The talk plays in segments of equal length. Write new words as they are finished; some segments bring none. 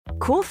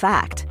Cool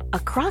fact, a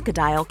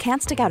crocodile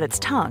can't stick out its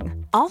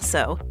tongue.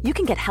 Also, you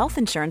can get health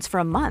insurance for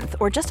a month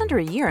or just under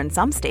a year in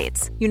some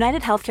states.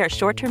 United Healthcare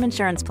short-term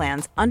insurance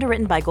plans,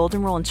 underwritten by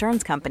Golden Rule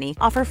Insurance Company,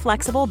 offer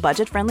flexible,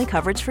 budget-friendly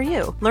coverage for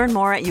you. Learn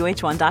more at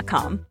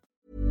uh1.com.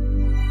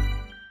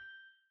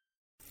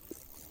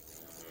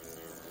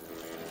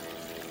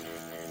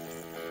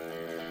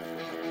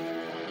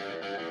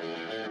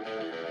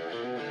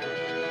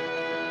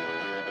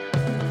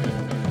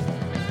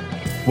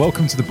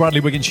 Welcome to the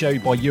Bradley Wiggins Show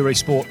by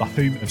Eurosport, the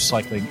home of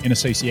cycling, in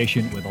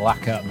association with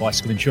Lacquer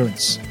Bicycle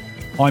Insurance.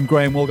 I'm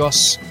Graham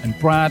Wilgoss, and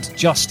Brad,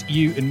 just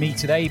you and me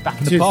today, back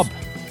in the pub.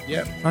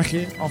 Yeah, back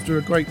here after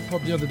a great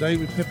pod the other day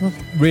with Pippa.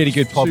 Really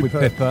good pod with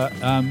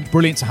Pippa.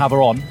 Brilliant to have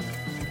her on.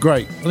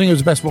 Great. I think it was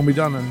the best one we've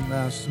done,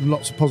 and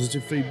lots of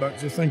positive feedback.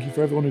 So thank you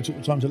for everyone who took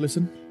the time to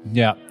listen.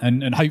 Yeah,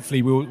 and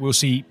hopefully we'll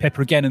see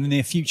Pippa again in the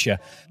near future.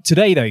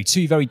 Today, though,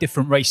 two very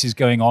different races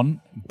going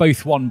on,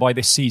 both won by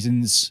this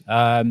season's,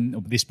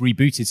 this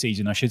rebooted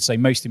season, I should say,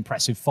 most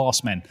impressive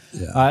fast men.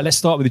 Yeah. Let's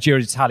start with the Giro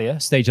d'Italia,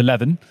 stage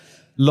 11.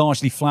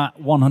 Largely flat,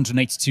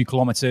 182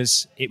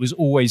 kilometres. It was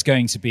always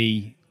going to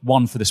be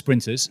one for the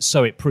sprinters,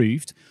 so it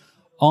proved.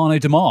 Arnaud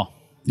Démare.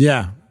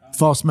 Yeah,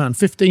 fast man.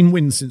 15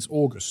 wins since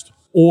August.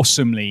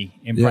 Awesomely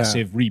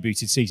impressive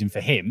rebooted season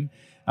for him.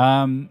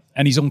 And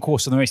he's on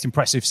course for the most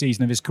impressive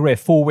season of his career.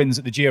 4 wins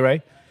at the Giro.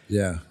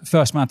 Yeah.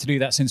 First man to do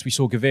that since we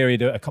saw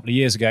Gaviria a couple of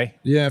years ago.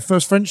 Yeah,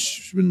 first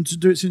Frenchman to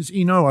do it since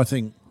Hinault, I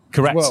think.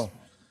 Correct. Well,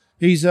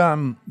 he's...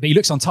 but he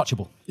looks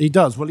untouchable. He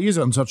does. Well, he is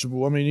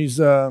untouchable. I mean,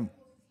 he's...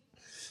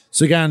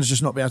 Sagan's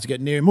just not been able to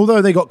get near him.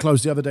 Although they got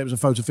close the other day, it was a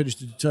photo finish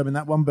to determine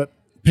that one. But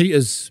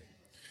Peter's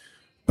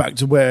back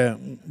to where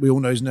we all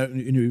know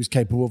he was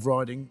capable of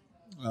riding.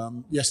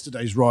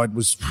 Yesterday's ride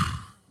was,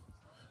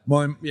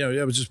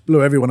 it just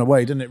blew everyone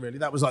away, didn't it? Really,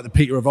 that was like the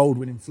Peter of old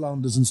winning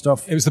Flanders and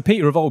stuff. It was the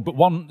Peter of old, but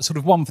one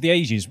for the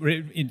ages.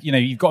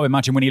 You've got to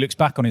imagine when he looks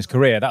back on his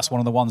career, that's one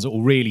of the ones that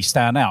will really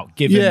stand out,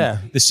 given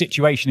the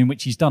situation in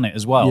which he's done it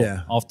as well.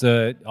 Yeah.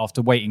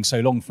 After waiting so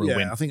long for a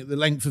win. I think the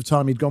length of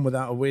time he'd gone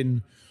without a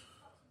win,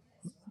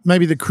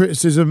 maybe the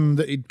criticism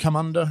that he'd come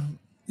under,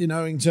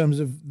 in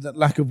terms of that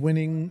lack of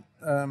winning.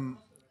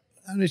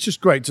 And it's just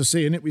great to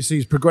see, and we see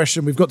his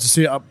progression. We've got to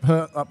see it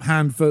up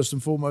hand first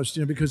and foremost,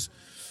 because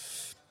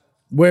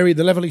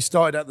the level he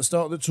started at the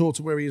start of the Tour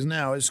to where he is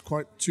now is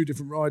quite two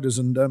different riders,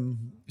 and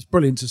it's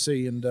brilliant to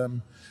see.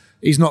 And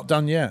he's not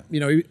done yet.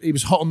 He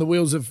was hot on the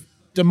wheels of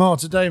Démare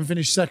today and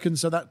finished second,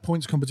 so that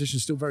points competition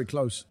is still very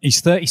close. He's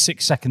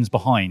 36 seconds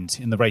behind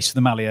in the race for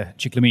the Maglia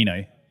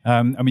Ciclamino.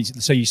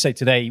 So you say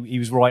today he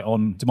was right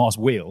on Démare's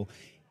wheel.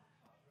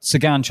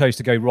 Sagan chose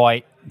to go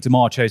right,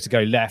 Démare chose to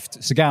go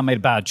left. Sagan made a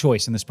bad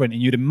choice in the sprint, and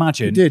you'd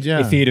imagine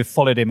if he'd have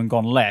followed him and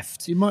gone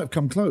left, he might have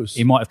come close.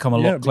 He might have come a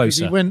lot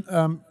closer. He went.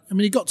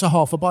 He got to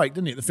half a bike,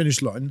 didn't he, at the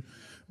finish line?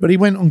 But he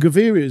went on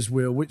Gaviria's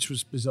wheel, which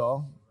was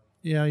bizarre.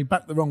 Yeah, he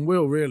backed the wrong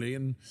wheel really,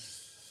 and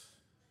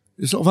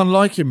it's sort of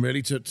unlike him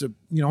really. To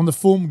on the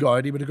form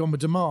guide, he would have gone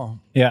with Démare.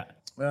 Yeah,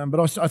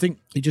 but I think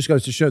it just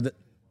goes to show that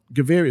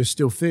Gaviria is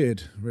still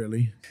feared,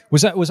 really.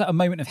 Was that a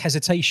moment of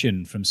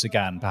hesitation from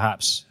Sagan,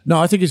 perhaps?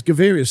 No, I think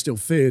Gaviria is still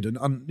feared,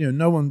 and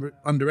no one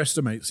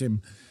underestimates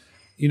him.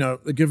 The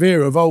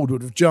Gaviria of old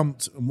would have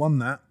jumped and won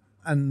that,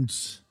 and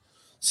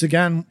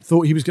Sagan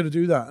thought he was going to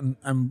do that,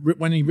 and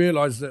when he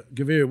realised that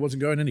Gaviria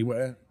wasn't going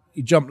anywhere,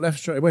 he jumped left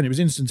straight away. And it was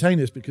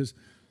instantaneous because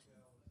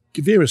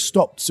Gaviria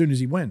stopped as soon as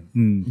he went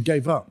and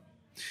gave up.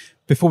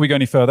 Before we go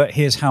any further,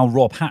 here's how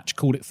Rob Hatch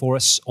called it for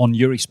us on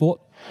Eurosport.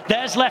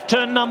 There's left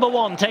turn number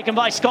 1, taken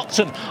by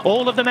Scotson.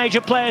 All of the major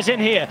players in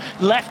here.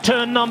 Left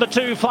turn number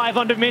 2,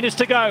 500 metres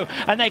to go.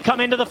 And they come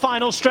into the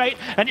final straight.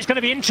 And it's going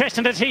to be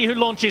interesting to see who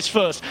launches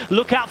first.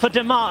 Look out for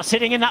Démare,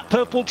 sitting in that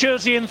purple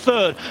jersey in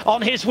third. On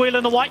his wheel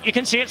in the white, you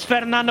can see it's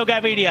Fernando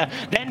Gaviria.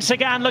 Then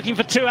Sagan looking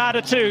for 2 out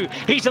of 2.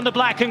 He's in the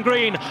black and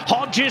green.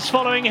 Hodges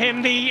following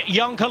him, the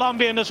young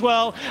Colombian as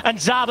well.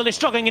 And Zabel is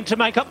struggling to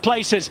make up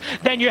places.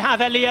 Then you have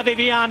Elia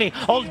Viviani.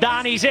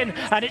 Oldani's in,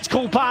 and it's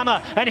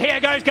Kulpama. And here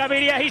goes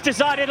Gaviria. He's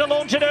decided to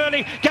launch it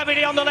early.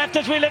 Gaviria on the left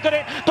as we look at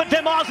it, but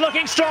Démare's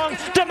looking strong.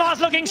 Démare's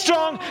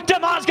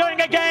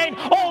going again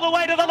all the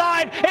way to the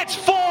line. It's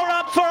 4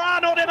 up for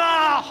Arnaud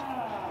Démare,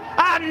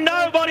 and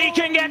nobody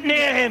can get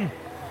near him.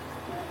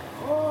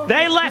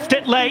 They left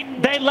it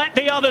late. They let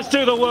the others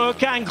do the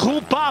work, and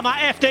Groupama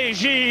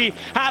FDJ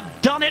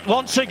have done it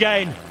once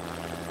again.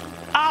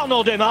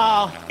 Arnaud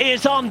Démare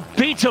is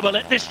unbeatable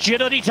at this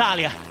Giro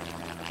d'Italia.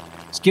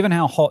 Given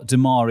how hot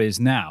Démare is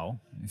now,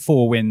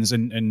 4 wins,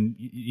 and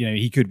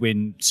he could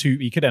win 2.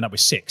 He could end up with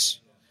 6.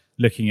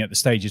 Looking at the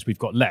stages we've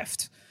got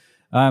left,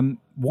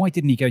 why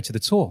didn't he go to the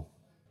Tour?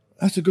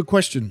 That's a good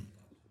question.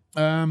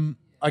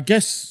 I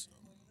guess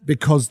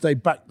because they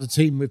backed the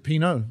team with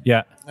Pinot.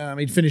 Yeah,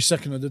 he'd finished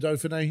second at the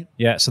Dauphiné.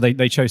 Yeah, so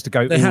they chose to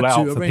go all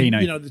out for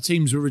Pinot. The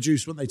teams were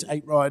reduced, weren't they, to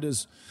 8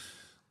 riders.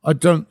 I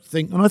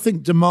think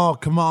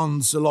Démare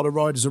commands a lot of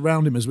riders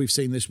around him, as we've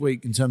seen this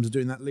week, in terms of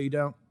doing that lead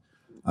out.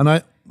 And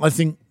I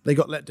think they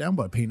got let down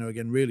by Pinot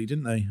again, really,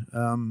 didn't they?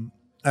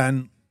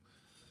 And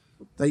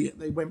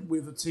they went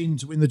with a team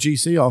to win the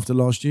GC after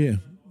last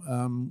year.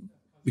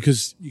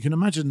 because you can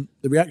imagine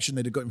the reaction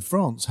they'd have got in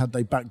France had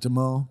they backed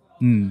Demar.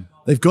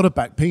 They've got to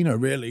back Pinot,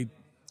 really.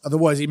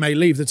 Otherwise, he may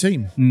leave the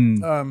team.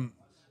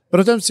 But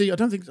I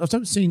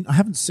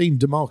haven't seen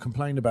Demar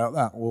complain about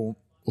that or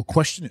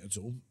question it at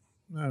all.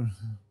 No.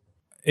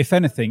 If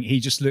anything, he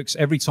just looks,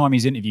 every time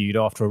he's interviewed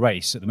after a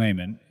race at the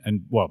moment,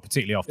 and well,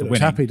 particularly after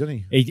winning, happy,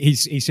 doesn't he? He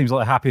seems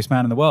like the happiest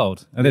man in the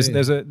world, and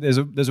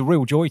there's a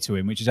real joy to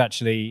him, which is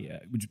actually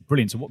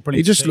brilliant.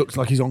 He just looks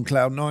like he's on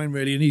cloud nine,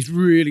 really, and he's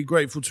really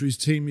grateful to his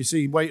team. You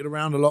see, he waited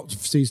around a lot to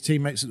see his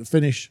teammates at the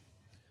finish.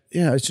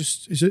 Yeah,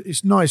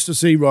 it's nice to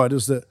see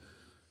riders that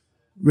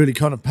really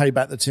kind of pay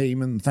back the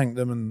team and thank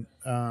them,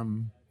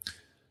 and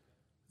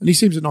he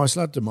seems a nice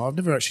lad, Demar. I've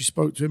never actually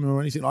spoke to him or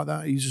anything like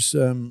that. He's just.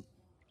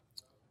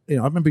 I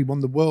remember he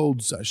won the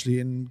Worlds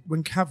actually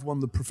when Cav won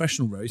the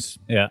professional race.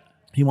 Yeah,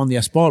 he won the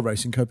Aspar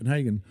race in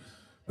Copenhagen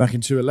back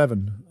in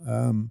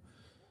 2011.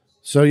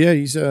 So yeah,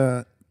 he's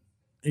a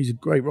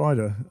great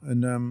rider,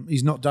 and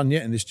he's not done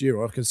yet in this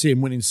Giro. I can see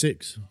him winning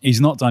 6. He's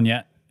not done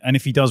yet, and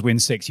if he does win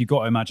 6, you've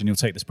got to imagine he'll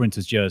take the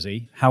sprinter's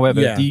jersey.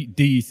 However,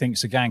 do you think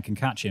Sagan can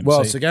catch him?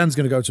 Well, Sagan's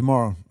going to go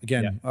tomorrow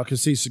again. Yeah. I can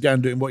see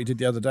Sagan doing what he did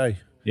the other day.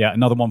 Yeah,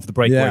 another one for the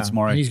breakaway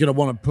tomorrow. And he's going to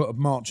want to put a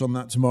march on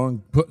that tomorrow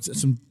and put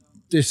some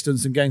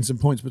distance and gain some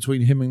points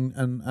between him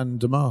and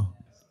Demar.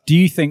 Do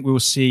you think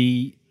we'll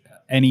see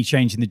any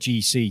change in the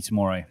GC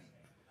tomorrow?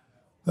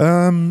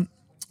 Well,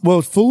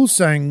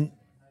 Fuglsang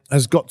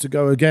has got to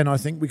go again. I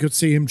think we could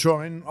see him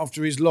trying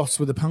after his loss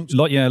with the puncture.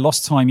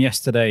 Lost time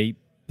yesterday,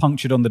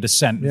 punctured on the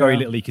descent. Yeah. Very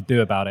little he could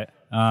do about it,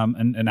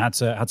 and had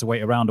to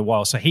wait around a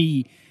while. So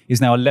he is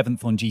now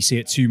 11th on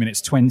GC at 2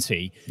 minutes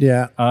 20.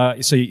 Yeah.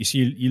 So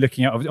you're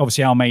looking at,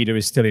 obviously Almeida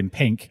is still in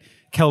pink.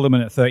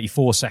 Kelderman at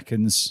 34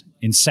 seconds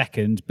in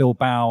second,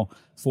 Bilbao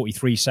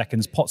 43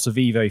 seconds,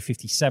 Pozzovivo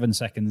 57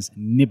 seconds,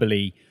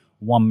 Nibali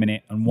 1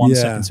 minute and 1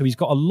 second. So he's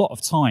got a lot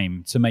of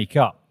time to make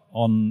up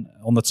on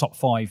the top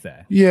 5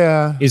 there.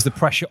 Yeah. Is the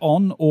pressure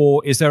on,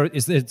 or is there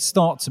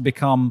start to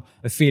become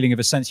a feeling of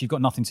a sense you've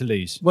got nothing to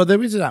lose? Well,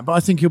 there is that, but I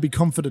think he'll be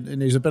confident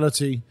in his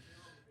ability,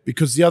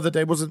 because the other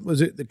day was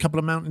it a couple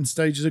of mountain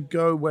stages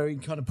ago where he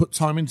kind of put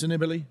time into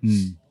Nibali.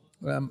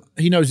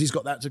 He knows he's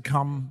got that to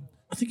come.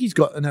 I think he's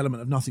got an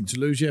element of nothing to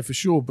lose, yeah, for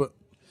sure. But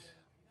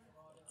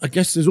I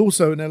guess there's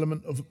also an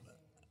element of,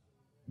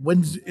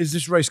 when is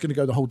this race going to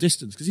go the whole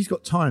distance? Because he's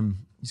got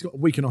time. He's got a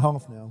week and a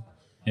half now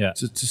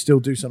to still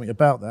do something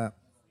about that.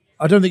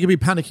 I don't think he'll be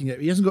panicking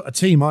yet. He hasn't got a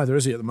team either,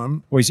 is he, at the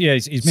moment? Well, he's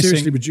missing,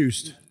 seriously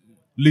reduced.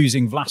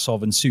 Losing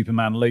Vlasov and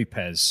Superman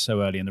Lopez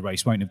so early in the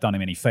race won't have done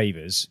him any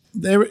favours.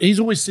 He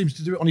always seems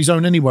to do it on his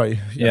own anyway.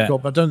 Yeah.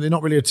 But they're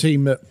not really a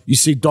team that you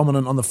see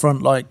dominant on the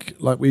front like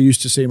we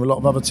used to see in a lot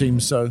of other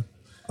teams. So,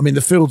 I mean,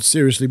 the field's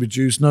seriously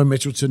reduced. No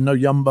Mitchelton, no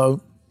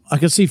Jumbo. I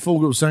can see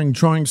Fuglsang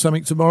trying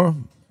something tomorrow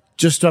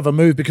just to have a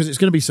move, because it's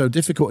going to be so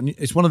difficult. And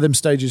it's one of them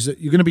stages that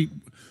you're going to be,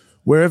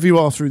 wherever you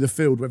are through the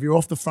field, whether you're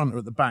off the front or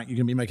at the back, you're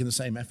going to be making the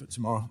same effort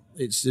tomorrow.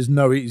 There's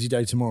no easy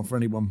day tomorrow for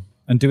anyone.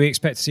 And do we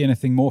expect to see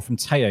anything more from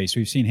Teo? So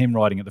we've seen him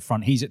riding at the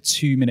front. He's at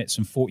 2 minutes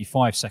and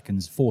 45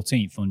 seconds,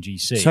 14th on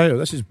GC. Teo,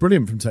 that's just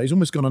brilliant from Teo. He's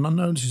almost gone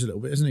unnoticed a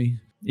little bit, isn't he?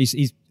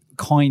 He's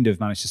kind of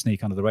managed to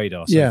sneak under the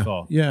radar so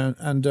far. Yeah,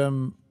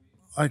 and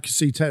I could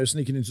see Teo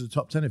sneaking into the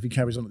top 10 if he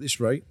carries on at this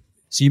rate.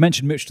 So you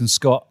mentioned Mitchelton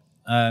Scott.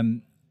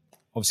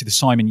 Obviously, the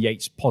Simon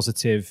Yates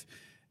positive.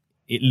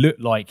 It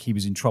looked like he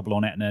was in trouble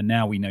on Etna.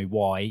 Now we know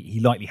why. He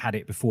likely had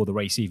it before the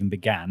race even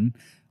began.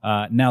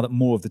 Now that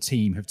more of the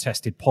team have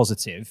tested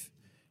positive,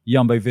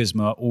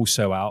 Jumbo-Visma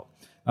also out.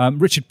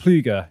 Richard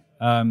Pluger,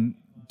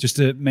 just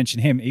to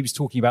mention him, he was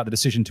talking about the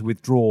decision to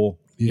withdraw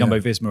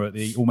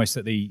Jumbo-Visma almost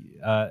at the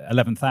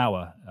 11th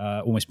hour,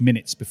 almost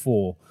minutes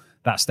before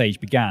that stage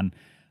began.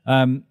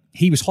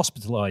 He was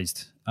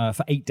hospitalised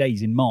for 8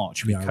 days in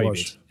March with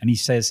COVID, and he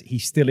says he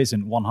still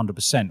isn't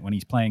 100% when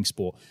he's playing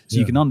sport. So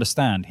you can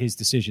understand his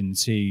decision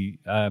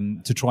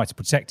to try to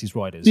protect his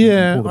riders.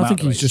 Yeah, I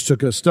think he's just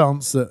took a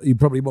stance that he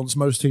probably wants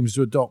most teams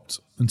to adopt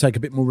and take a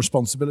bit more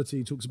responsibility.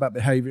 He talks about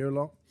behaviour a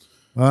lot.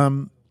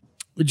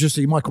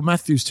 Interesting, Michael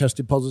Matthews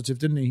tested positive,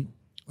 didn't he?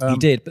 He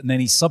did, but then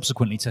he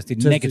subsequently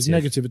tested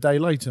negative a day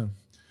later.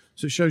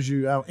 So it shows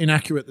you how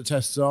inaccurate the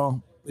tests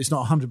are. It's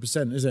not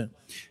 100%, is it?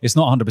 It's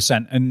not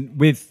 100%. And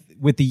with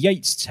the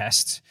Yates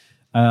test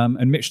and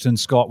Mitchelton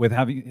Scott, with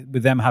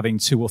them having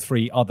 2 or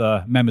 3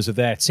 other members of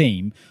their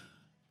team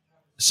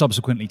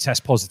subsequently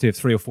test positive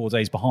 3 or 4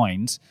 days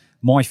behind,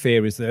 my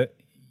fear is that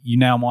you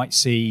now might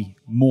see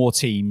more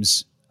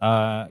teams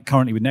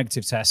currently with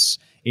negative tests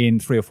in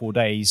 3 or 4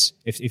 days.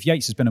 If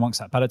Yates has been amongst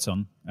that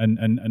peloton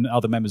and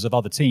other members of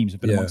other teams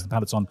have been amongst the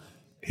peloton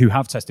who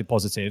have tested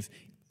positive,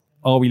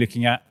 are we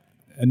looking at,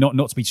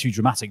 not to be too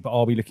dramatic, but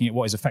are we looking at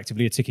what is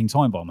effectively a ticking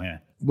time bomb here?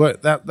 Well,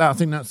 I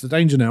think that's the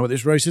danger now with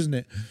this race, isn't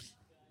it?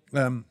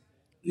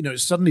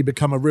 It's suddenly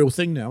become a real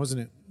thing now, isn't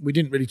it? We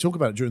didn't really talk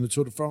about it during the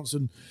Tour de France,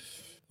 and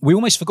we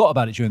almost forgot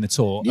about it during the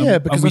Tour. Yeah,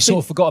 because we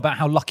sort of forgot about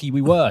how lucky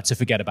we were to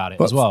forget about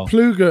it as well.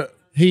 Pluger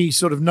he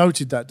sort of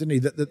noted that, didn't he?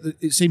 That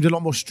it seemed a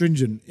lot more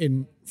stringent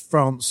in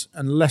France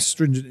and less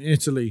stringent in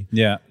Italy.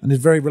 Yeah. And is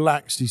very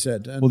relaxed, he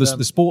said. And, well,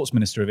 the sports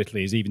minister of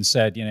Italy has even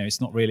said,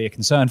 it's not really a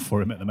concern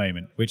for him at the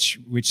moment, which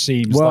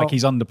seems like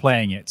he's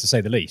underplaying it, to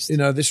say the least.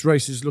 This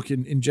race is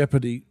looking in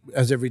jeopardy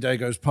as every day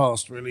goes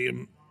past, really.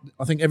 And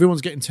I think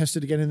everyone's getting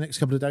tested again in the next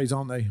couple of days,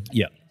 aren't they?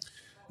 Yeah.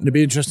 And it'd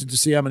be interesting to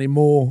see how many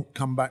more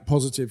come back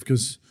positive,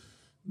 because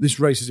this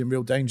race is in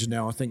real danger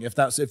now. I think if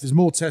there's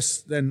more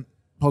tests than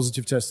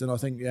positive tests, then I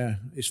think,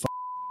 it's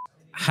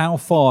How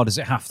far does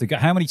it have to go?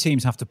 How many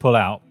teams have to pull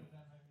out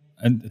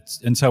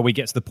until we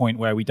get to the point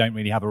where we don't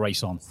really have a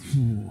race on?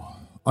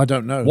 I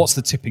don't know. What's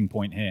the tipping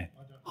point here?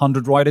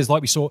 100 riders,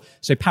 like we saw.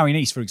 So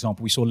Paris-Nice, for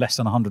example, we saw less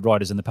than 100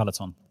 riders in the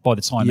peloton by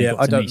the time they got to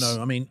Nice. I don't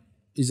know. I mean,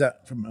 is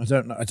that from? I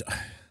don't know.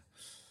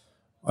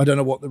 I don't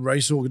know what the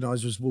race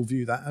organisers will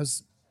view that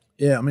as.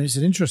 Yeah, I mean, it's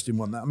an interesting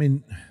one. I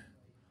mean,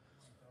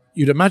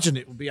 you'd imagine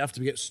it would have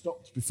to get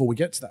stopped before we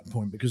get to that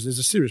point, because there's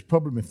a serious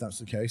problem if that's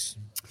the case.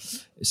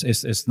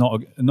 It's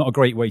not a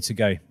great way to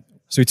go.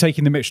 So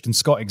taking the Mitchelton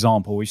Scott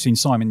example, we've seen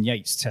Simon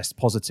Yates test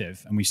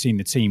positive and we've seen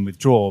the team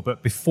withdraw.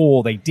 But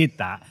before they did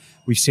that,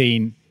 we've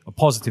seen a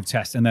positive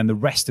test, and then the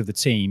rest of the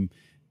team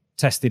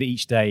tested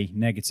each day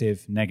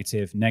negative,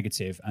 negative,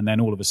 negative. And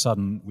then all of a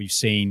sudden we've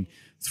seen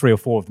 3 or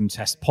 4 of them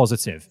test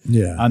positive.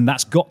 Yeah. And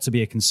that's got to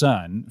be a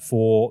concern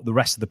for the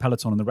rest of the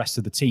peloton and the rest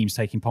of the teams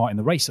taking part in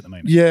the race at the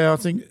moment. Yeah, I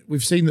think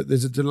we've seen that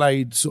there's a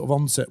delayed sort of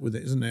onset with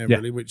it, isn't there,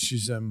 really, which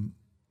is...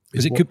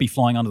 Because it could be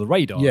flying under the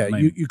radar. Yeah,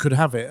 you could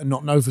have it and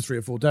not know for 3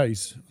 or 4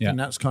 days. Yeah. And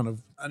that's kind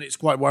of... And it's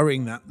quite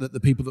worrying that the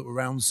people that were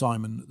around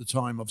Simon at the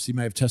time obviously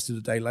may have tested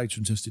a day later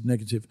and tested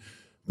negative,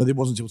 but it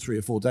wasn't until 3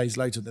 or 4 days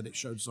later that it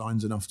showed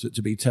signs enough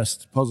to be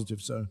test positive.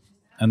 So...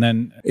 And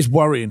then it's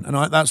worrying,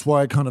 and that's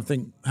why I kind of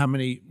think how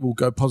many will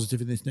go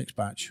positive in this next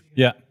batch.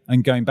 Yeah,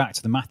 and going back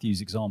to the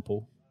Matthews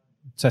example,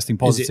 testing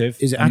positive.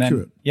 Is it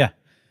accurate? Yeah.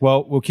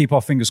 Well, we'll keep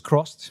our fingers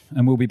crossed,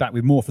 and we'll be back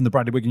with more from the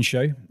Bradley Wiggins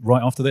Show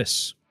right after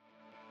this.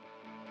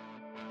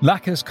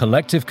 Lacquer's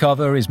collective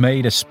cover is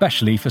made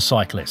especially for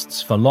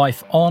cyclists, for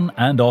life on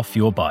and off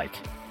your bike.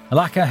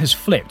 Lacquer has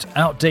flipped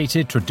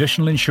outdated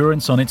traditional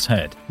insurance on its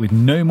head with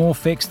no more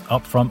fixed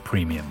upfront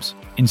premiums.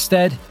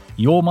 Instead,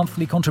 your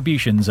monthly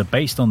contributions are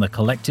based on the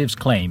collective's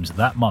claims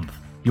that month.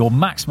 Your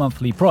max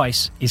monthly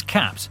price is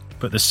capped,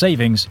 but the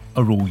savings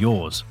are all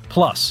yours.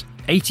 Plus,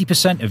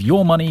 80% of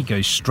your money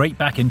goes straight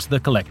back into the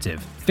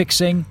collective,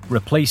 fixing,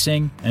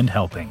 replacing, and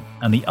helping.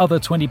 And the other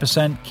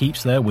 20%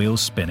 keeps their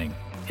wheels spinning.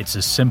 It's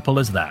as simple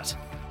as that.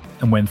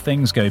 And when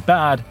things go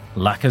bad,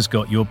 Lacquer's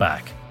got your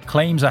back.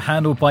 Claims are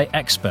handled by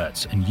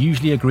experts and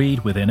usually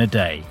agreed within a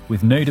day,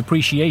 with no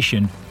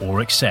depreciation or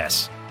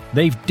excess.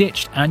 They've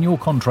ditched annual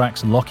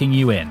contracts locking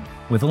you in.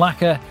 With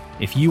Lacquer,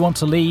 if you want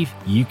to leave,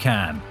 you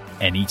can,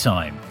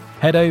 anytime.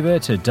 Head over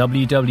to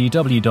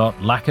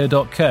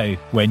www.lacquer.co,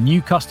 where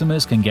new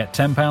customers can get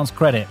 £10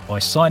 credit by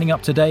signing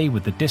up today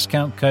with the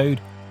discount code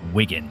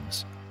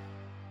WIGGINS.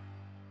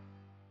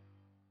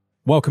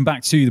 Welcome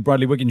back to the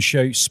Bradley Wiggins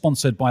Show,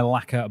 sponsored by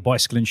Lacquer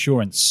Bicycle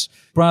Insurance.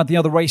 Brad, the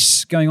other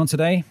race going on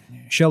today,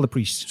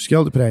 Scheldeprijs.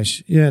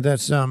 Scheldeprijs, yeah,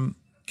 that's...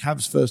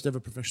 Cav's first ever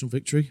professional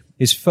victory.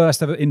 His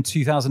first ever in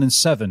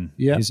 2007.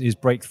 Yeah. His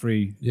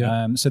breakthrough.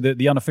 Yeah. So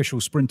the unofficial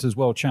Sprinters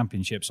World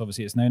Championships,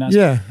 obviously it's known as.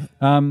 Yeah.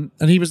 And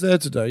he was there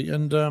today.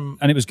 And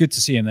it was good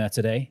to see him there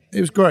today. It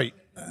was great.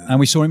 And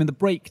we saw him in the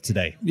break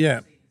today.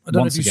 Yeah. I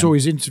don't know if you saw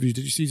his interview.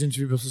 Did you see his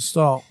interview before the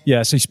start?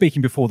 Yeah, so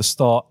speaking before the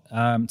start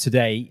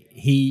today,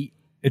 he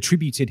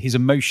attributed his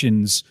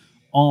emotions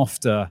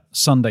after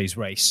Sunday's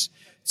race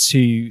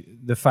to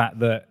the fact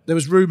that... There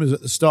was rumours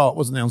at the start,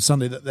 wasn't there, on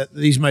Sunday, that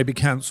these may be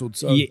cancelled.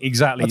 So yeah,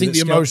 exactly. I think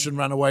the emotion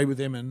ran away with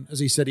him, and as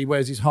he said, he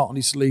wears his heart on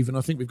his sleeve, and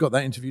I think we've got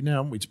that interview now,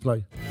 haven't we, to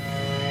play?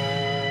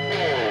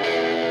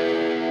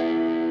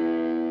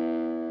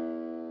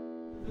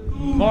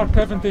 Mark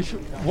Cavendish,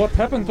 what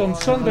happened on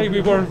Sunday,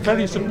 we were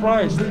very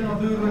surprised.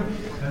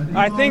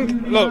 I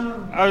think, look,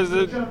 I was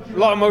a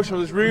lot emotional.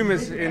 There's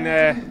rumours in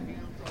at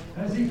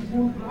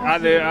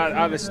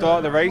the start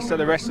of the race that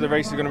the rest of the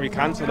race is going to be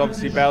cancelled.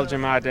 Obviously,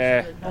 Belgium had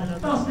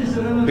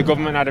the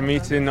government had a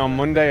meeting on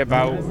Monday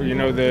about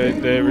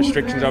the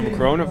restrictions over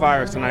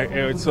coronavirus, and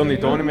it suddenly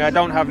dawned on me I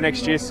don't have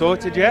next year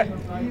sorted yet,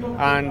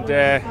 and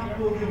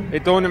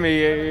it dawned on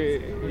me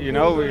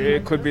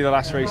it could be the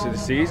last race of the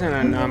season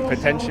and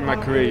potentially my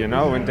career, and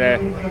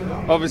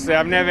obviously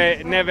I've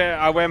never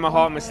I wear my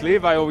heart on my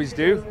sleeve. I always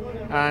do,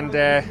 and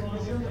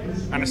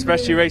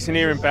especially racing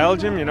here in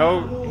Belgium,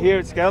 here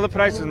at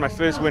Scheldeprijs was my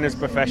first win as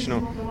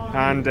professional,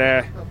 and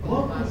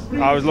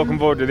I was looking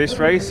forward to this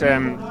race,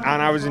 and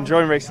I was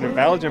enjoying racing in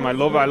Belgium. I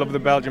love the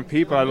Belgian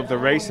people. I love the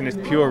racing. It's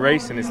pure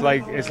racing. It's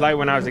like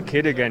when I was a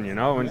kid again, and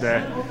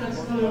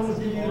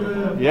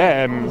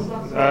Yeah,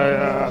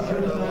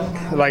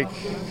 like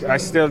I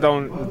still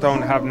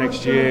don't have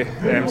next year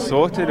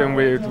sorted, and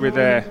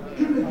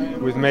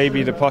with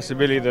maybe the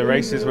possibility the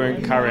races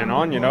weren't carrying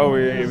on,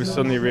 it was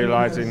suddenly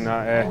realising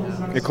that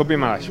it could be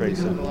my last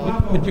race.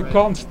 But you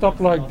can't stop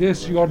like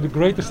this. You are the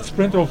greatest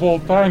sprinter of all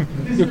time.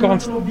 You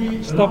can't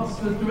stop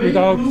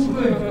without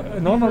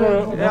an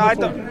honour. Yeah,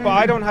 but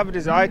I don't have a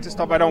desire to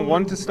stop. I don't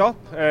want to stop.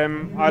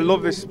 I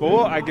love this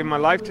sport. I give my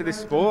life to this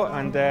sport,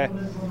 and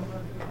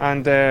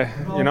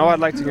I'd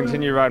like to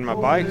continue riding my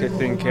bike. I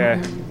think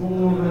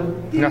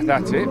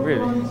that's it,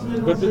 really.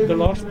 But the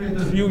last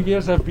few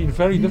years have been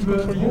very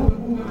difficult for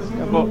you.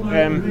 But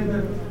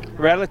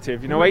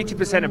relative,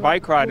 80% of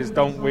bike riders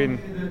don't win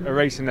a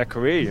race in their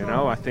career.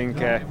 I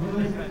think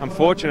I'm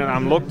fortunate.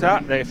 I'm looked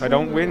at that if I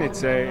don't win,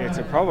 it's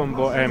a problem.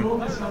 But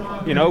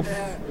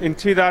in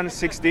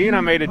 2016,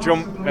 I made a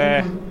jump.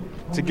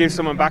 To give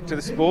someone back to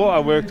the sport. I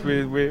worked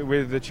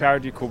with the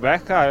charity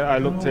Quebec. I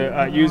looked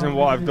at using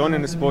what I've done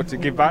in the sport to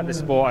give back the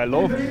sport I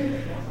love,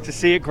 to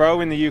see it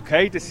grow in the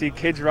UK, to see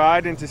kids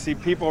riding, to see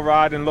people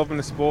ride and loving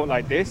the sport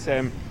like this.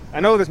 I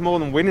know there's more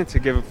than winning to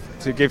give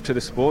to the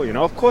sport.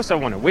 Of course I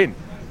want to win,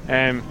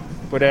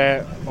 but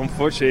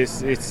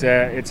unfortunately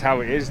it's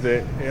how it is.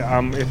 That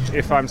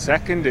if I'm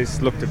second,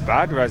 it's looked at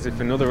bad, whereas if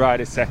another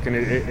rider's second,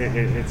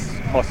 it's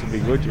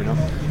possibly good.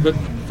 But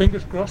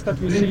fingers crossed that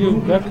we see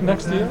you back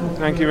next year.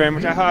 Thank you very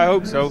much. I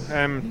hope so.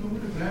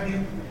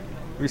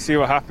 We see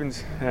what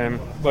happens.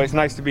 But it's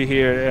nice to be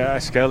here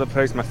at Skelder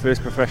Place, my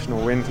first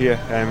professional win here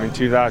in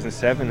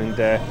 2007,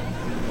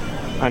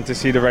 and to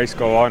see the race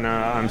go on.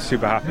 I'm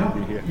super happy to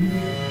be here.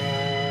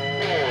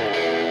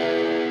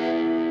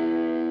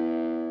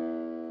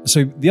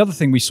 So the other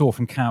thing we saw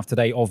from Cav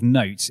today of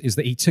note is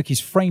that he took his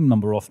frame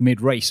number off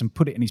mid-race and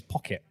put it in his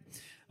pocket.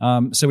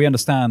 So we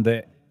understand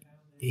that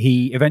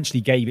he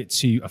eventually gave it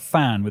to a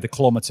fan with a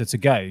kilometre to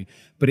go.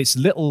 But it's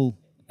little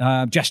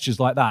gestures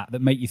like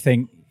that make you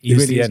think he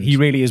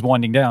really is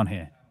winding down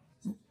here.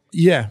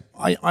 Yeah,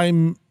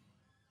 I'm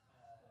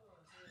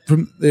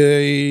from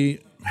the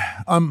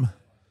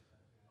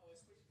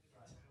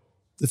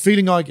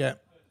feeling I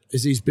get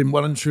is he's been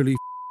well and truly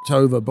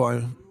over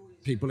by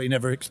people he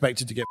never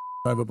expected to get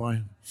over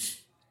by,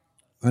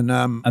 and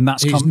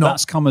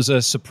that's come as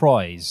a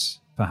surprise,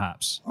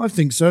 perhaps. I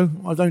think so.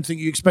 I don't think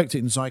you expect it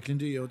in cycling,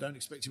 do you? Or don't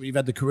expect it when you've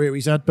had the career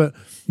he's had. But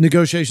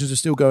negotiations are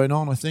still going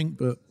on, I think.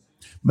 But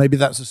maybe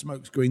that's a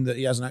smokescreen that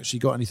he hasn't actually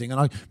got anything. And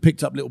I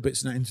picked up little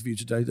bits in that interview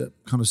today that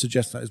kind of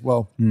suggest that as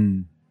well.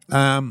 And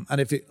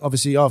if it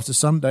obviously after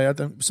Sunday,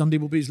 Sunday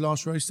will be his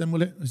last race. Then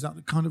will it? Is that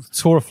the kind of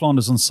Tour of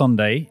Flanders on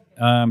Sunday?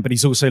 But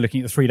he's also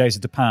looking at the 3 days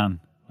of Japan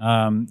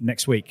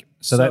next week.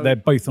 So they're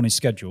both on his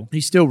schedule.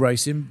 He's still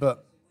racing,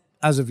 but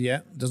as of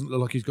yet, it doesn't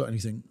look like he's got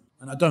anything.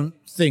 And I don't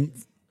think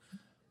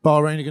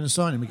Bahrain are going to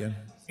sign him again.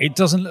 It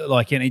doesn't look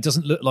like it. And it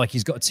doesn't look like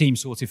he's got a team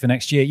sorted for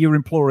next year. You were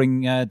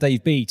imploring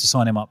Dave B to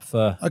sign him up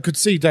for... I could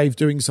see Dave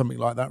doing something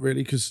like that,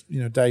 really, because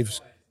Dave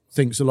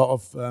thinks a lot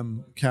of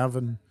Cav,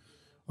 and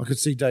I could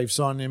see Dave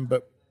signing him.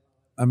 But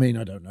I mean,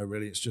 I don't know,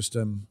 really. It's just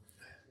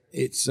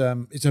it's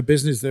a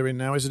business they're in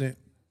now, isn't it?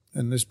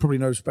 And there's probably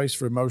no space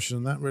for emotion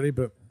in that, really.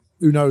 But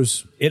who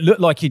knows? It looked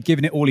like he'd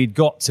given it all he'd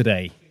got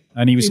today.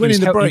 And he was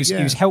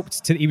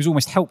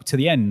almost helped to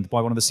the end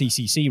by one of the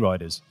CCC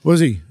riders. Was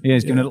he? Yeah,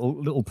 he's given a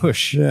little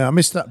push. Yeah, I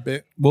missed that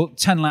bit. Well,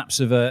 10 laps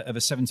of a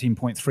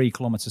 17.3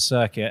 kilometre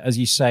circuit, as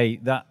you say,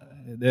 that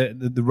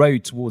the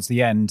road towards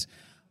the end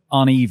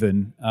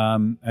uneven,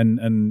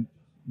 and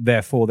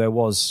therefore there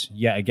was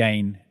yet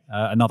again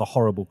another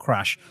horrible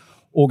crash.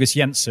 August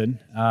Jensen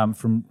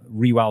from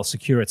Riwal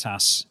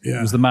Securitas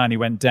was the man who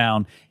went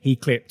down. He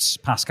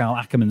clipped Pascal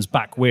Ackermann's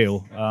back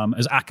wheel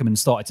as Ackermann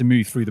started to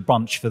move through the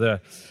bunch for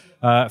the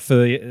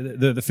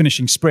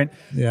finishing sprint.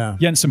 Yeah.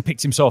 Jensen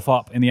picked himself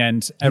up in the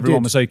end.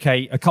 Everyone was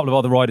okay. A couple of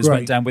other riders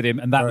went down with him,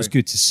 and that was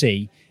good to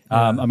see.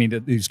 I mean,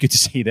 it was good to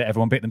see that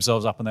everyone picked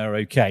themselves up and they were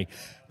okay.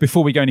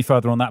 Before we go any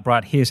further on that,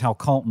 Brad, here's how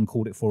Carlton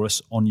called it for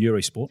us on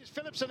Eurosport.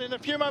 Philipsen in a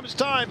few moments'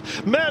 time.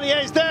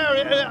 Merlier's there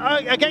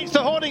against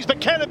the hoardings, but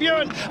Caleb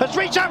Ewan has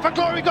reached out for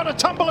glory, got a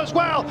tumble as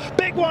well.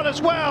 Big one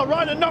as well.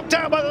 Ryder knocked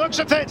down by the looks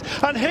of it.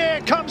 And here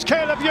comes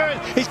Caleb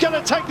Ewan. He's going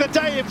to take the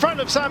day in front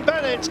of Sam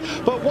Bennett.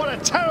 But what a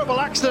terrible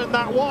accident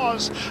that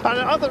was. And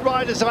other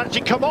riders have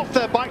actually come off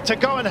their bike to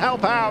go and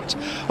help out.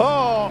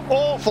 Oh,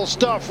 awful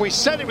stuff. We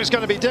said it was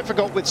going to be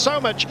difficult with so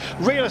much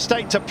real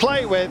estate to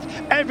play with.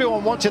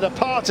 Everyone wanted a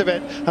part of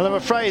it. And I'm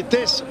afraid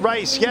this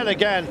race, yet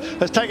again,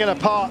 has taken a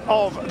part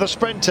of the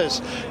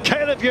sprinters.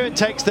 Caleb Ewan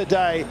takes the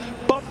day,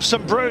 bumps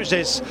and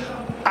bruises,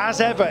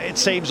 as ever, it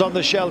seems, on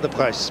the Shelder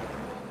Press.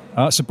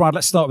 So, Brad,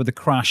 let's start with the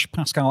crash.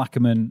 Pascal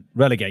Ackermann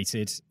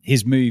relegated.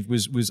 His move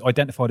was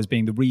identified as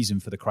being the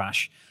reason for the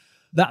crash.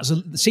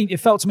 It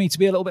felt to me to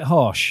be a little bit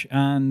harsh,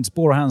 and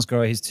Bora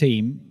Hansgrohe, his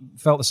team,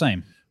 felt the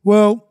same.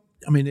 Well,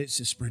 I mean, it's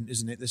a sprint,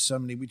 isn't it? There's so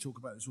many, we talk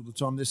about this all the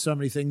time, there's so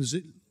many things.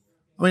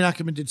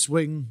 Ackermann did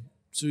swing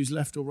to his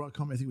left or right, I can't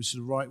remember, I think it was to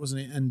the right,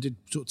 wasn't it? And did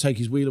sort of take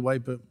his wheel away,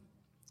 but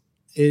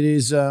it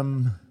is,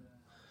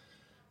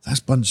 that's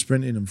bunch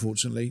sprinting,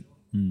 unfortunately.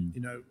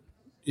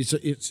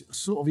 it's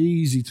sort of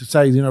easy to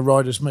say,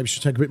 riders maybe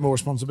should take a bit more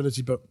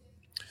responsibility, but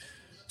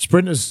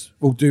sprinters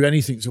will do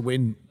anything to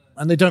win,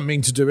 and they don't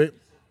mean to do it.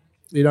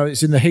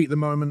 It's in the heat of the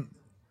moment.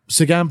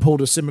 Sagan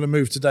pulled a similar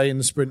move today in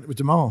the sprint with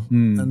Demar,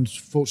 and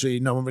fortunately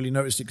no one really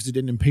noticed it because he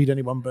didn't impede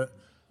anyone, but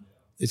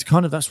it's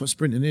that's what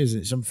sprinting is.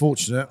 It's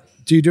unfortunate.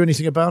 Do you do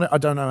anything about it? I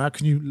don't know. How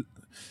can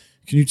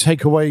you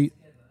take away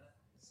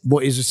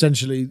what is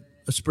essentially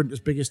a sprinter's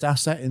biggest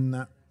asset in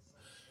that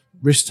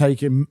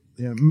risk-taking,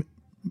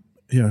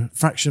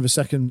 fraction of a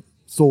second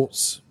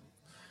thoughts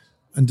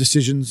and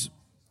decisions?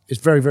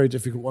 It's very, very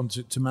difficult one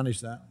to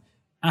manage that.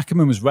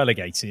 Ackerman was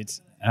relegated.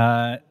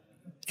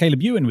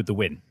 Caleb Ewan with the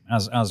win,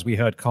 as we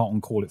heard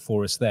Carlton call it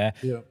for us there.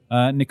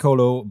 Yeah.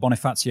 Nicolo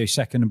Bonifacio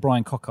second, and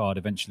Brian Cockard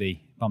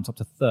eventually bumped up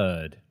to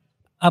third.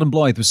 Adam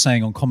Blythe was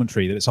saying on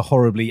commentary that it's a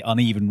horribly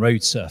uneven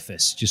road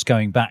surface, just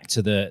going back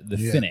to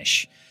the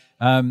finish.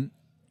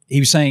 He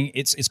was saying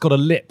it's got a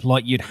lip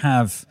like you'd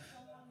have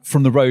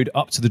from the road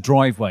up to the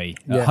driveway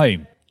at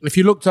home. If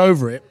you looked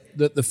over it,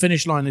 the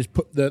finish line is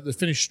put, the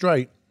finish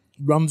straight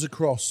runs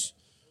across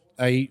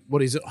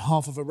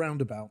half of a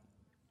roundabout.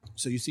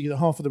 So you see the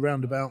half of the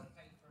roundabout,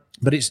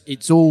 but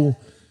it's all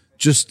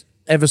just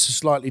ever so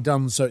slightly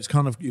done. So it's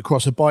kind of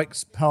across a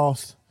bike's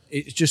path.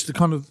 It's just the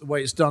kind of the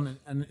way it's done,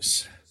 and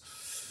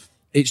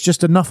it's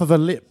just enough of a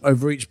lip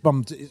over each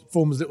bump. It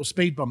forms little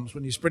speed bumps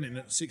when you're sprinting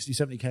at 60,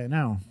 70k an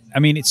hour. I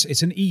mean,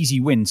 it's an easy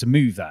win to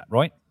move that,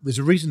 right? There's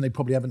a reason they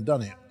probably haven't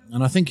done it.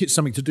 And I think it's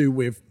something to do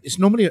with,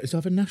 it's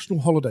either a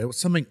national holiday or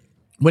something,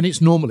 when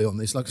it's normally on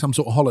this, like some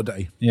sort of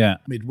holiday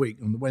midweek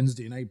on the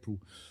Wednesday in April.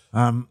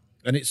 And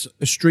it's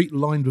a street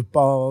lined with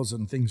bars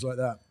and things like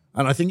that.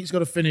 And I think it's got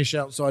to finish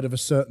outside of a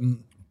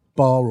certain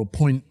bar or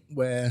point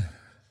where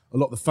a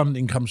lot of the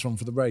funding comes from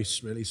for the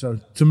race, really. So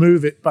to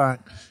move it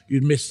back,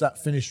 you'd miss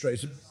that finish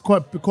straight. It's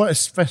quite a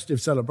festive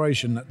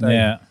celebration that day.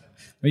 Yeah. I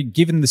mean,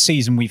 given the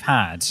season we've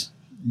had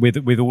with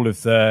all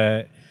of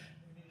the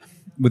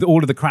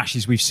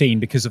crashes we've seen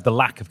because of the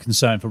lack of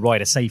concern for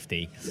rider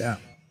safety,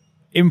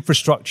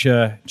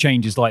 infrastructure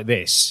changes like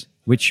this,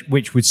 which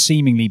would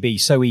seemingly be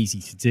so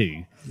easy to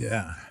do,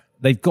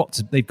 they've got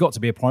to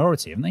be a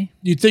priority, haven't they?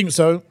 You'd think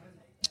so,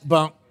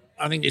 but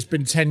I think it's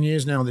been 10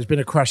 years now. There's been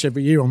a crash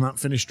every year on that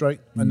finish straight,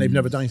 and they've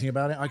never done anything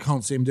about it. I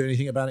can't see them doing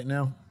anything about it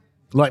now.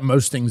 Like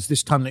most things,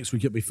 this time next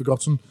week it'll be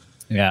forgotten,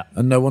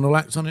 and no one will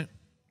act on it.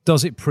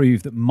 Does it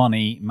prove that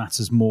money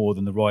matters more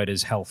than the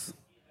rider's health?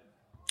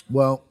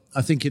 Well,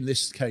 I think in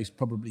this case,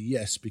 probably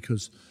yes,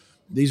 because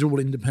these are all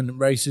independent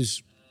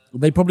races.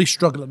 They probably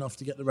struggle enough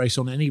to get the race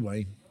on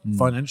anyway,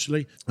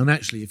 financially. And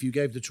actually, if you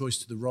gave the choice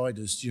to the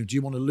riders, do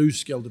you want to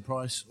lose Skelder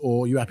Price,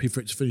 or are you happy for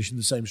it to finish in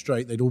the same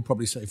straight? They'd all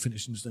probably say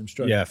finish in the same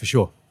straight. Yeah, for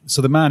sure.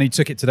 So the man who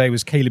took it today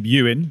was Caleb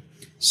Ewan.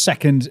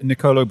 Second,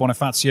 Nicolo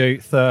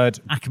Bonifacio. Third,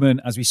 Ackerman,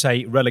 as we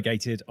say,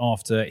 relegated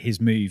after his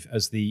move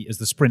as the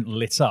sprint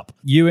lit up.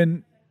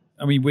 Ewan,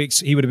 I mean,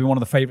 he would have been one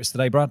of the favourites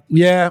today, Brad.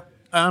 Yeah.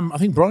 I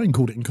think Brian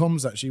called it in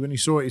comms, actually. When he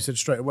saw it, he said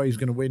straight away he's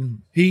going to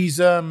win.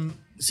 He's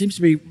seems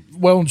to be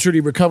well and truly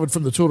recovered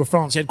from the Tour de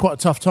France. He had quite a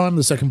tough time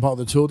the second part of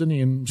the Tour, didn't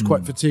he? And was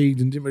quite fatigued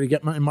and didn't really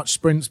get much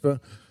sprints. But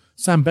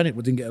Sam Bennett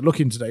didn't get a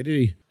look in today, did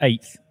he?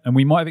 8th. And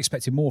we might have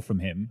expected more from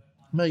him.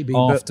 Maybe.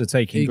 After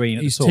taking green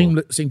at the Tour. His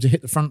team seemed to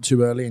hit the front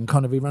too early and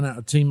he ran out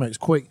of teammates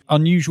quick.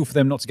 Unusual for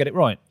them not to get it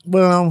right.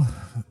 Well,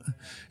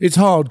 it's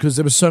hard because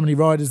there were so many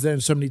riders there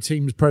and so many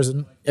teams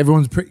present.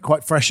 Everyone's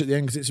quite fresh at the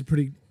end because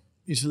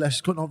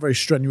it's not a very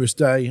strenuous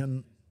day,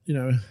 and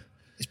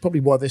it's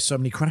probably why there's so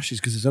many crashes,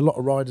 because there's a lot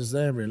of riders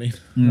there, really.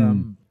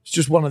 It's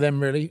just one of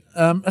them, really.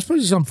 I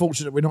suppose it's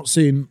unfortunate we're not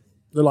seeing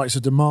the likes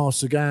of Demar,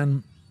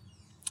 Sagan,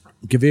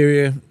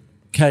 Gaviria,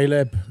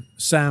 Caleb,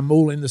 Sam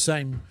all in the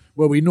same,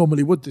 where we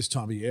normally would this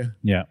time of year.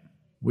 Yeah.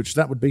 Which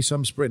that would be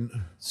some sprint.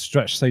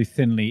 Stretched so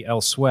thinly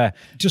elsewhere.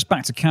 Just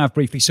back to Cav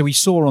briefly. So we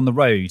saw on the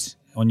road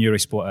on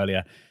Eurosport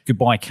earlier,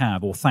 goodbye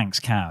Cav, or thanks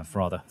Cav,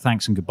 rather.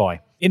 Thanks and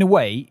goodbye. In a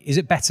way, is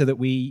it better that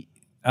we,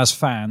 as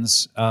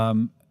fans,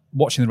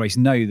 watching the race,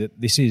 know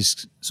that this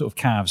is sort of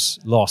Cav's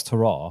last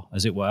hurrah,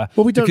 as it were?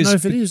 Well, we don't know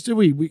if it is, do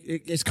we?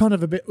 It's kind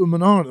of a bit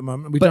and ah at the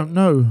moment. We don't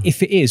know.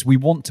 If it is, we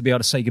want to be able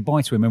to say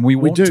goodbye to him, and we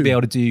want to be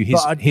able to do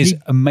his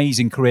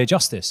amazing career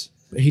justice.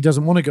 But he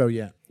doesn't want to go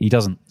yet. He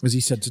doesn't. As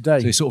he said today.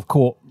 So he's sort of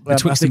caught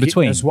betwixt and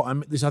between. I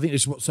think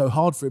it's what's so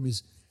hard for him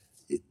is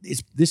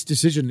this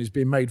decision is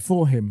being made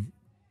for him.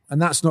 And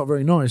that's not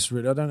very nice,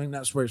 really. I don't think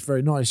that's where it's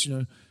very nice.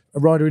 A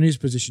rider in his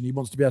position, he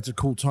wants to be able to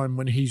call time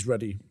when he's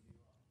ready.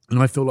 And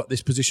I feel like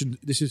this position,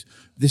 this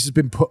has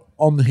been put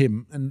on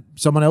him, and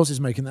someone else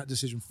is making that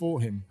decision for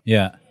him.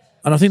 Yeah.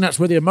 And I think that's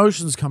where the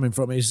emotion's coming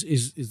from,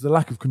 is the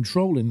lack of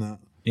control in that.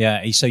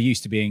 Yeah, he's so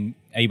used to being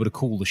able to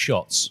call the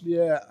shots.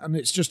 Yeah, and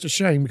it's just a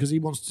shame because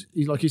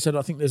like he said,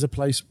 I think there's a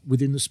place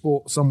within the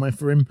sport somewhere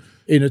for him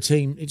in a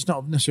team. It's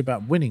not necessarily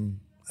about winning,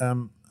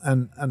 and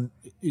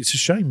it's a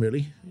shame,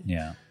 really.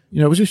 Yeah. You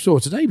know, as we saw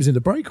today, he was in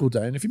the break all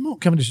day, and if Mark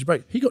Cavendish's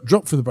break, he got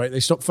dropped for the break. They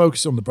stopped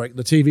focusing on the break.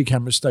 The TV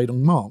camera stayed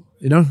on Mark.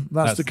 You know,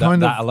 that's the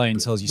kind that alone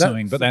tells you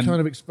something. But then the kind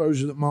of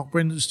exposure that Mark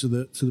brings to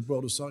the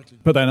world of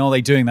cycling. But then, are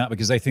they doing that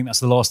because they think that's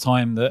the last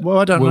time that? Well,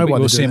 I don't know why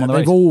we'll see him on the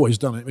race. They've always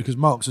done it because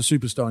Mark's a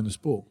superstar in the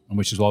sport, and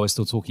which is why we're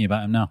still talking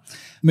about him now.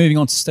 Moving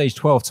on to stage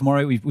 12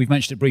 tomorrow. We've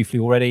mentioned it briefly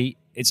already.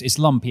 It's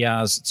lumpy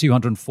as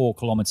 204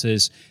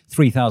 kilometres,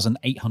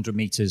 3,800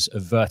 metres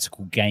of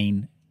vertical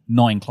gain,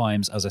 9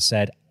 climbs, as I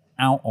said,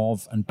 out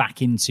of and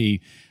back into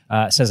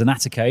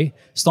Cesenatico,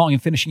 starting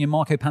and finishing in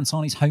Marco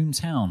Pantani's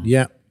hometown.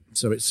 Yeah,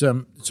 so it's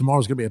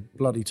tomorrow's going to be a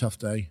bloody tough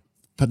day.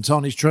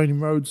 Pantani's training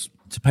roads,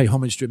 to pay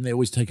homage to him, they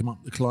always take him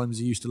up the climbs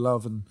he used to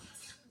love, and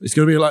it's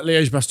going to be like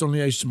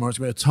Liège-Bastogne-Liège tomorrow. It's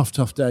going to be a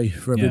tough day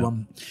for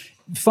everyone.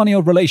 Funny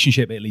old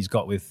relationship Italy's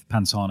got with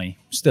Pantani,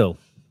 still.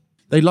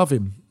 They love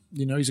him.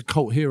 You know, he's a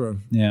cult hero.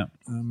 Yeah.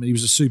 He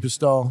was a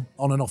superstar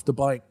on and off the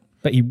bike.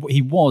 But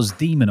he was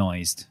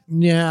demonised.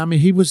 Yeah, I mean,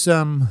 he was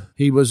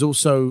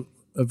also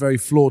a very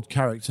flawed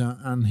character,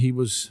 and he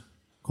was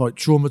quite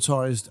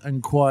traumatised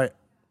and quite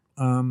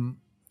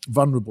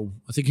vulnerable.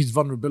 I think his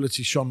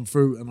vulnerability shone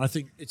through, and I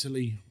think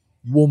Italy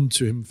warmed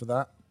to him for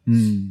that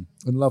and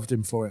loved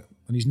him for it.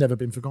 And he's never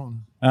been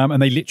forgotten. And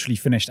they literally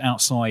finished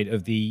outside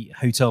of the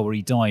hotel where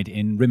he died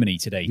in Rimini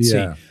today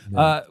too.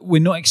 Yeah.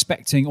 We're not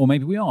expecting, or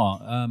maybe we are,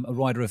 a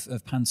rider of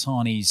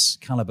Pantani's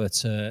calibre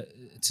to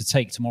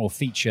take tomorrow,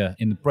 feature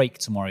in the break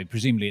tomorrow.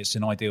 Presumably it's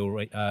an ideal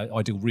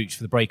route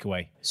for the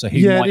breakaway. So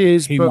who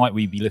might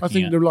we be looking at? I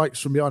think the likes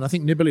from behind. I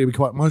think Nibali will be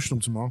quite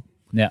emotional tomorrow.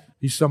 Yeah.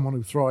 He's someone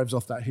who thrives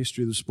off that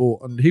history of the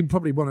sport. And he'd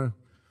probably someone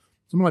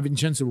like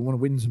Vincenzo will want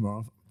to win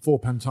tomorrow for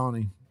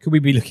Pantani. Could we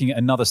be looking at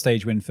another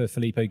stage win for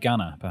Filippo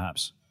Ganna,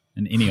 perhaps,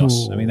 and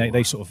Ineos? I mean,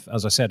 they sort of,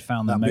 as I said,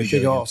 found their mojo. That'd be a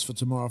big ask for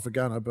tomorrow for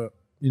Ganna, but,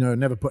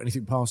 never put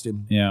anything past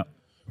him. Yeah.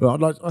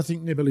 But I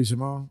think Nibali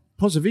tomorrow.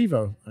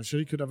 Pozzovivo,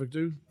 actually, could have a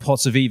do.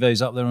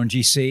 Pozzovivo's up there on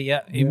GC,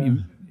 yeah.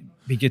 It'd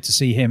be good to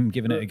see him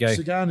giving it a go.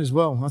 Sagan as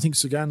well. I think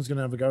Sagan's going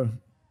to have a go,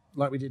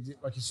 like you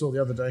saw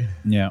the other day.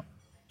 Yeah.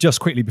 Just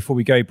quickly before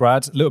we go,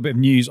 Brad, a little bit of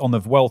news on the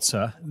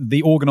Vuelta.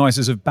 The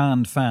organisers have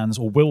banned fans,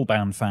 or will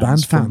ban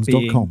fans, from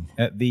being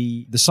at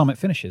the summit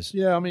finishes.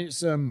 Yeah, I mean,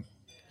 it's...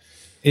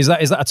 Is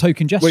that a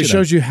token gesture? Well, it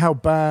shows you how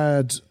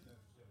bad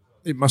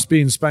it must be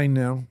in Spain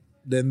now,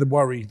 then the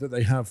worry that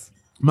they have,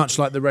 much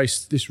like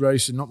this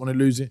race, and not want to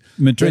lose it.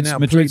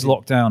 Madrid's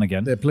locked down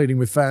again. They're pleading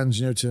with fans,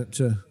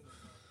 to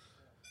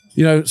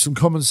some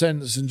common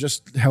sense and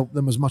just help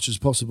them as much as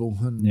possible.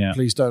 And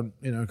please don't,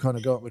 kind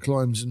of go up the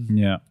climbs. And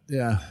yeah.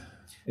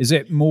 Is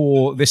it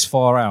more this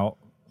far out?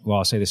 Well,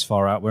 I say this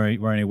far out. We're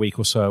only a week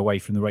or so away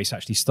from the race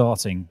actually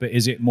starting. But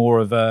is it more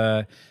of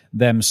the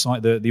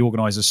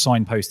organisers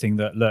signposting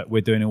that, look,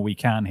 we're doing all we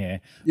can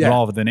here,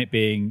 rather than it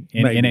being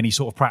in any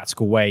sort of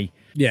practical way?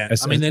 Yeah,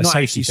 they're not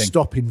actually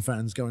stopping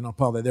fans going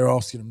up, are they? They're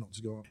asking them not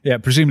to go up. Yeah,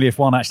 presumably if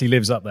one actually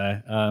lives up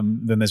there,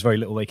 then there's very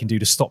little they can do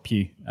to stop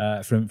you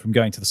from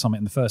going to the summit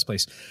in the first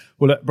place.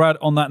 Well, look, Brad,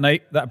 on that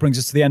note, that brings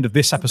us to the end of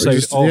this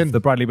episode of the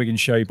Bradley Wiggins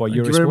Show by Eurosport.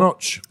 Thank you very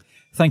much.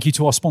 Thank you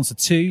to our sponsor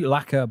too,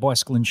 Lacquer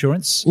Bicycle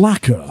Insurance.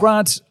 Lacquer.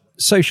 Brad,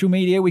 social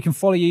media, we can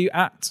follow you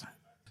at...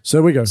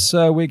 So we go.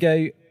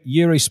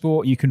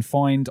 Eurosport. You can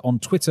find on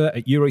Twitter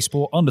at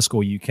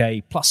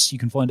Eurosport_UK. Plus, you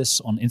can find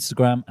us on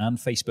Instagram and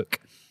Facebook.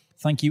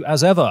 Thank you,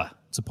 as ever,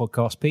 to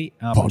Podcast Pete,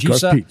 our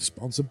producer. Pete,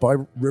 sponsored by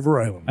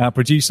River Island. Our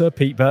producer,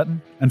 Pete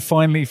Burton. And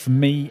finally, from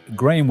me,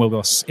 Graham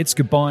Wilgoss, it's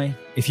goodbye.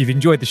 If you've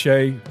enjoyed the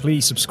show,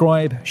 please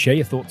subscribe, share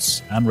your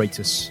thoughts, and rate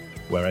us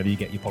wherever you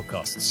get your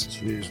podcasts.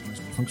 Cheers.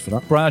 Thanks for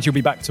that. Brad, you'll be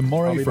back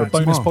tomorrow for a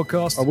bonus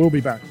podcast. I will be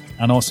back.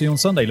 And I'll see you on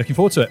Sunday. Looking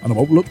forward to it. And I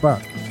won't look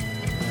back.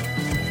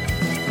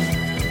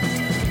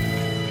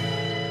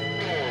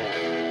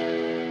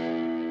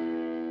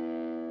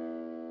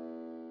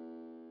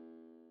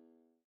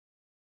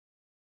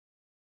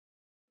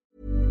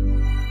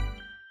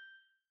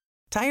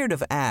 Tired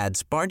of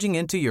ads barging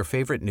into your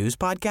favorite news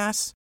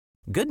podcasts?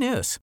 Good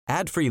news.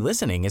 Ad-free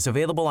listening is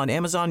available on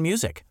Amazon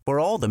Music for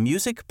all the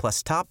music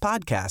plus top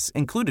podcasts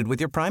included with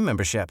your Prime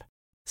membership.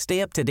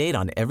 Stay up to date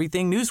on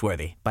everything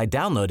newsworthy by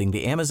downloading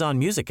the Amazon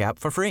Music app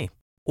for free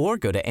or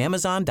go to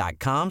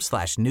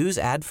amazon.com/news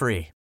ad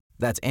free.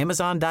 That's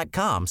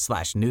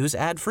amazon.com/news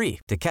ad free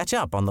to catch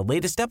up on the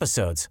latest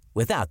episodes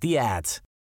without the ads.